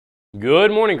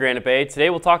Good morning, Granite Bay. Today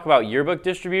we'll talk about yearbook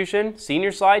distribution,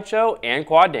 senior slideshow, and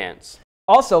quad dance.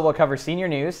 Also, we'll cover senior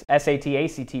news, SAT,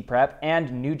 ACT prep,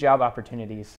 and new job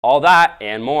opportunities. All that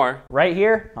and more. Right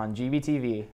here on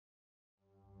GBTV.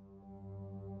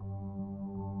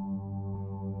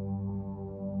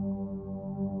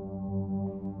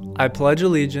 I pledge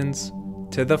allegiance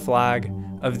to the flag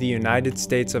of the United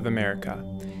States of America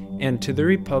and to the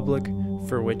republic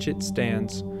for which it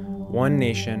stands, one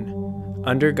nation,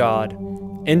 under God,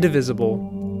 indivisible,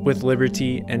 with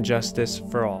liberty and justice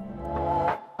for all.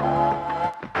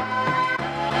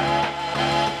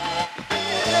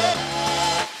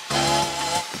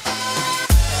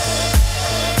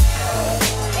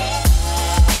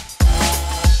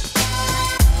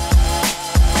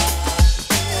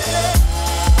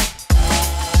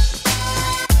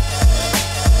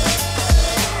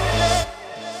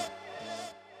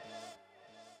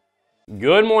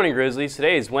 Good morning, Grizzlies.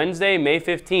 Today is Wednesday, May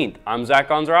 15th. I'm Zach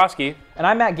Gonzarowski. And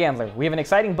I'm Matt Gandler. We have an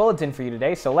exciting bulletin for you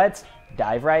today, so let's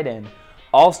dive right in.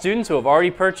 All students who have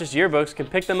already purchased yearbooks can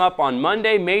pick them up on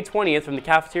Monday, May 20th from the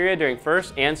cafeteria during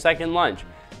first and second lunch.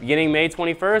 Beginning May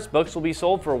 21st, books will be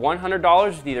sold for $100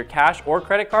 with either cash or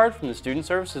credit card from the Student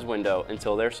Services window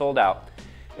until they're sold out.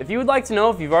 If you would like to know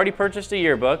if you've already purchased a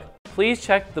yearbook, please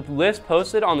check the list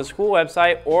posted on the school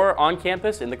website or on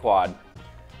campus in the quad.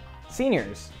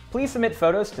 Seniors, please submit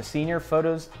photos to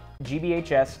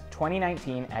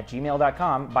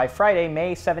seniorphotosgbhs2019@gmail.com by Friday,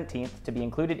 May 17th to be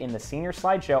included in the senior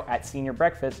slideshow at senior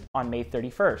breakfast on May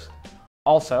 31st.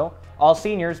 Also, all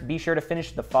seniors, be sure to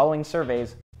finish the following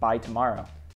surveys by tomorrow.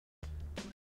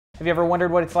 Have you ever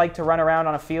wondered what it's like to run around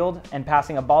on a field and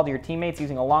passing a ball to your teammates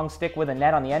using a long stick with a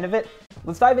net on the end of it?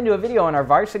 Let's dive into a video on our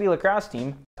Varsity Lacrosse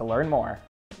team to learn more.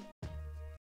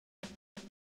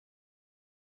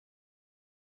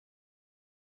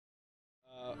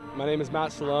 My name is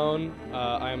Matt Salone.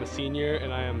 I am a senior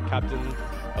and I am captain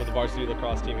of the Varsity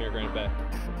Lacrosse team here at Granite Bay.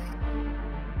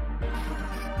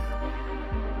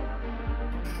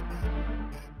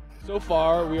 So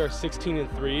far, we are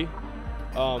 16-3.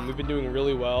 We've been doing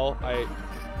really well. I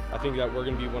think that we're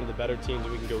going to be one of the better teams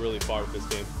and we can go really far with this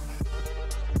team.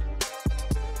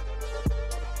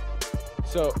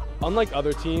 So, unlike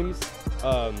other teams,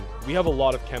 we have a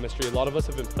lot of chemistry. A lot of us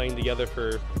have been playing together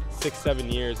for 6-7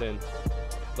 years, and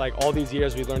like all these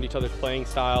years we learned each other's playing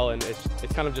style, and it's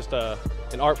kind of just an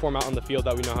art form out on the field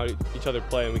that we know how each other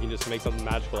play, and we can just make something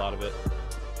magical out of it.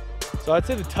 So I'd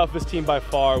say the toughest team by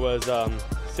far was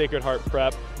Sacred Heart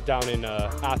Prep down in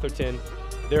Atherton.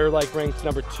 They're like ranked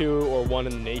number 2 or 1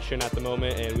 in the nation at the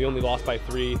moment, and we only lost by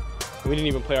 3. We didn't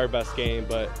even play our best game,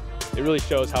 but it really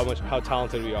shows how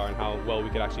talented we are and how well we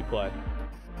could actually play.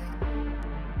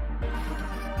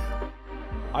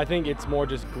 I think it's more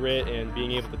just grit and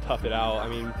being able to tough it out. I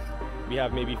mean, we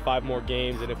have maybe 5 more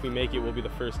games, and if we make it, we'll be the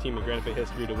first team in Granite Bay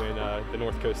history to win the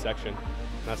North Coast section.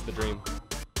 And that's the dream.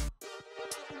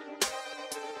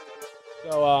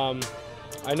 So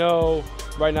I know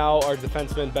right now our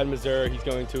defenseman, Ben Mazur, he's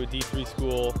going to a D3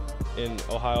 school in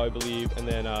Ohio, I believe, and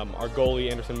then our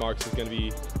goalie, Anderson Marks, is going to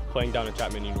be playing down at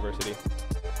Chapman University.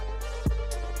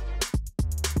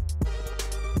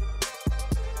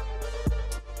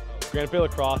 Granite Bay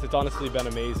Lacrosse, it's honestly been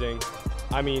amazing.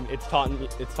 I mean, it's taught me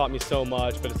so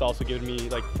much, but it's also given me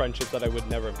like friendships that I would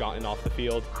never have gotten off the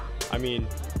field. I mean,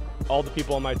 all the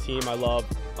people on my team I love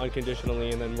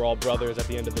unconditionally, and then we're all brothers at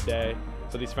the end of the day.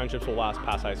 So these friendships will last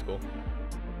past high school.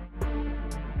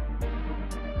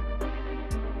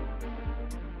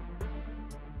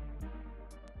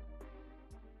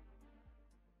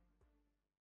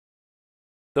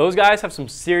 Those guys have some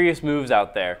serious moves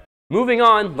out there. Moving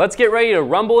on, let's get ready to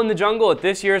rumble in the jungle at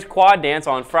this year's quad dance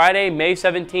on Friday, May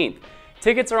 17th.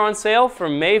 Tickets are on sale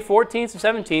from May 14th to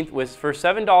 17th for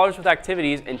 $7 with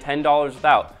activities and $10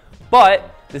 without.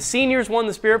 But the seniors won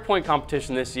the Spirit Point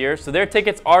competition this year, so their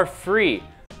tickets are free.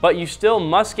 But you still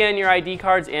must scan your ID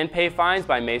cards and pay fines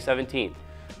by May 17th.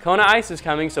 Kona Ice is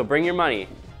coming, so bring your money.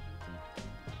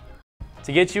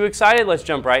 To get you excited, let's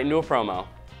jump right into a promo.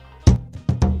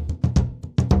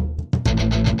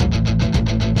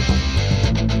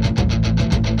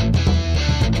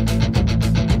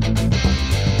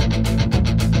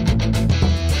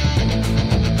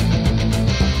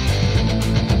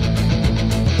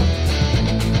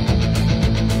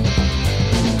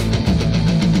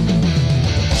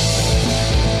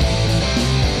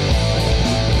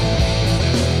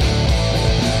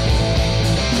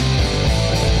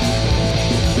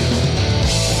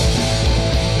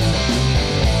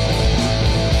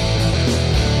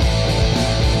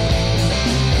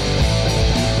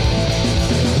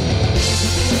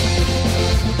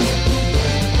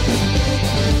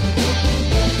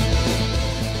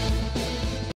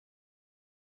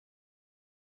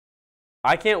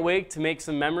 I can't wait to make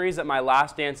some memories at my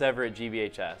last dance ever at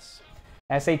GBHS.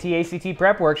 SAT-ACT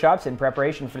prep workshops in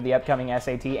preparation for the upcoming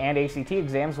SAT and ACT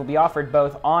exams will be offered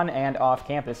both on and off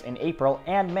campus in April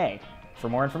and May. For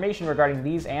more information regarding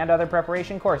these and other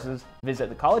preparation courses, visit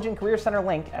the College and Career Center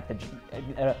link at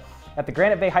the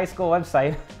Granite Bay High School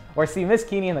website or see Miss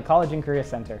Keeney in the College and Career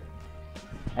Center.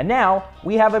 And now,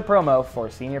 we have a promo for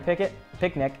Senior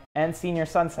Picnic and Senior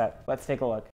Sunset. Let's take a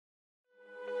look.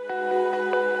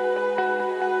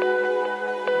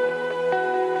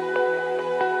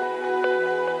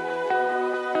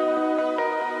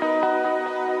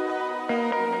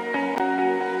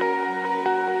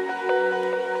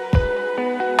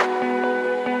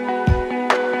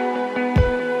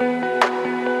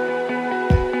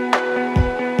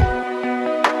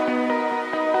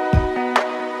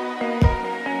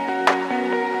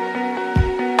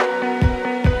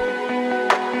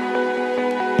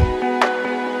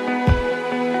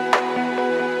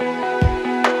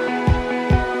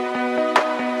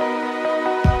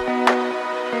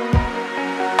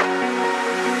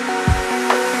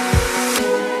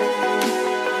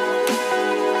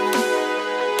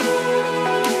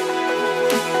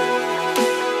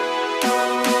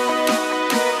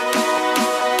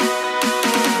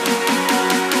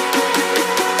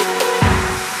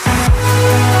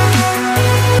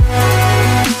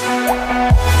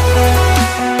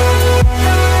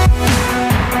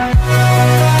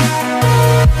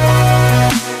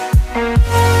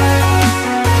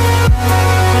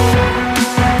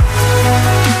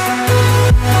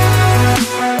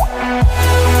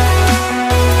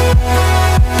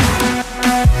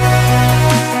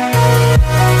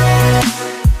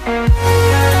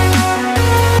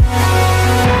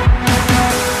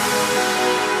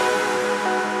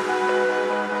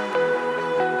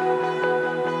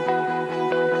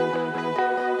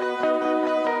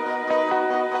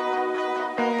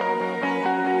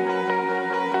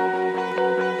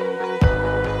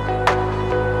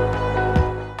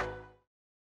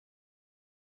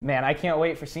 Man, I can't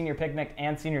wait for Senior Picnic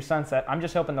and Senior Sunset. I'm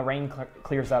just hoping the rain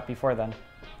clears up before then.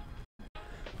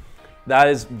 That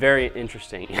is very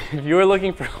interesting. If you are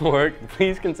looking for work,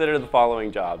 please consider the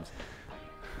following jobs.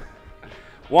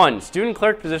 1. Student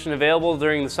clerk position available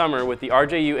during the summer with the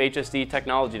RJU HSD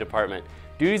Technology Department.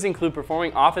 Duties include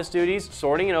performing office duties,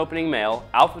 sorting and opening mail,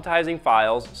 alphabetizing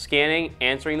files, scanning,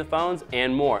 answering the phones,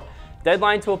 and more.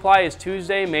 Deadline to apply is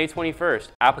Tuesday, May 21st.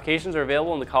 Applications are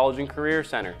available in the College and Career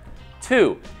Center.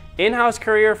 2. In-house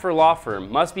courier for law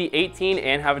firm. Must be 18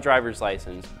 and have a driver's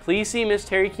license. Please see Miss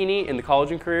Terry Keeney in the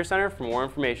College and Career Center for more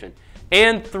information.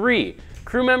 And 3.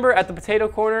 Crew member at the Potato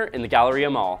Corner in the Galleria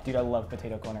Mall. Dude, I love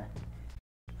Potato Corner.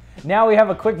 Now we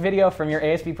have a quick video from your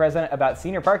ASB president about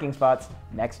senior parking spots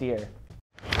next year.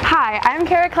 Hi, I'm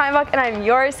Kara Kleinbach and I'm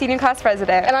your senior class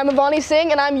president. And I'm Avani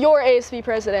Singh and I'm your ASB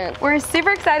president. We're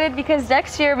super excited because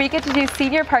next year we get to do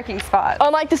senior parking spots.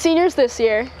 Unlike the seniors this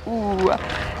year. Ooh.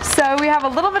 So we have a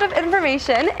little bit of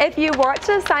information. If you want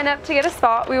to sign up to get a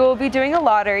spot, we will be doing a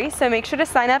lottery, so make sure to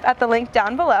sign up at the link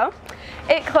down below.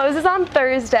 It closes on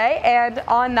Thursday, and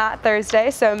on that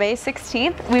Thursday, so May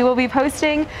 16th, we will be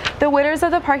posting the winners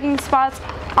of the parking spots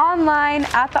online,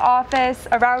 at the office,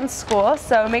 around school,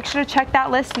 so make sure to check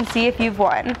that list and see if you've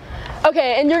won.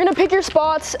 Okay, and you're gonna pick your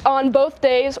spots on both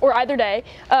days, or either day,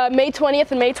 May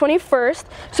 20th and May 21st,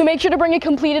 so make sure to bring a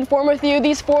completed form with you.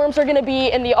 These forms are gonna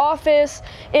be in the office,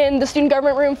 in the Student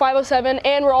Government Room 507,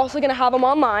 and we're also gonna have them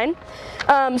online.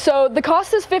 So the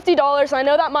cost is $50, and I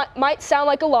know that might sound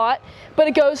like a lot, but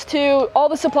it goes to all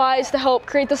the supplies to help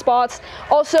create the spots.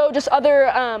 Also, just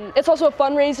other, it's also a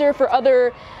fundraiser for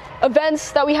other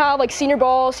events that we have, like Senior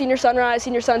Ball, Senior Sunrise,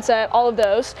 Senior Sunset, all of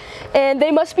those. And they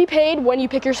must be paid when you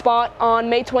pick your spot on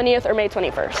May 20th or May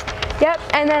 21st. Yep,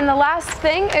 and then the last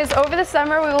thing is over the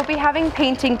summer we will be having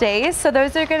painting days. So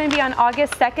those are going to be on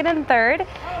August 2nd and 3rd,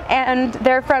 and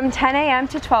they're from 10 a.m.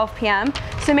 to 12 p.m.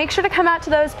 So make sure to come out to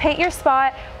those, paint your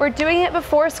spot. We're doing it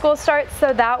before school starts,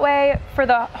 so that way for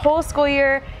the whole school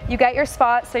year you get your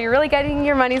spot, so you're really getting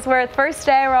your money's worth. First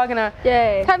day we're all gonna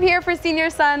come here for Senior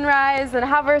Sunrise and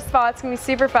have our spots. It's gonna be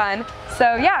super fun.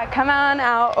 So yeah, come on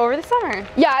out over the summer.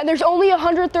 Yeah, and there's only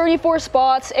 134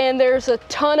 spots, and there's a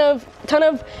ton of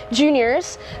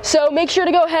juniors. So make sure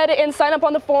to go ahead and sign up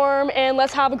on the form, and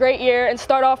let's have a great year and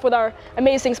start off with our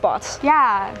amazing spots.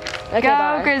 Yeah, okay, go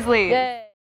bye. Grizzlies. Yay.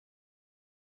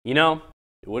 You know,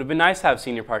 it would have been nice to have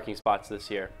senior parking spots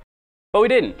this year, but we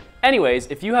didn't. Anyways,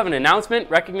 if you have an announcement,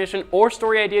 recognition, or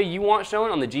story idea you want shown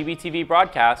on the GBTV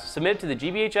broadcast, submit it to the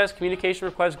GBHS Communication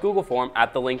Request Google form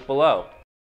at the link below.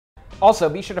 Also,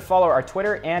 be sure to follow our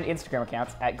Twitter and Instagram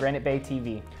accounts at Granite Bay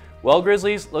TV. Well,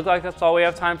 Grizzlies, look like that's all we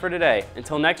have time for today.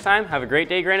 Until next time, have a great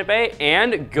day, Granite Bay,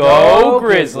 and go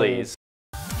Grizzlies!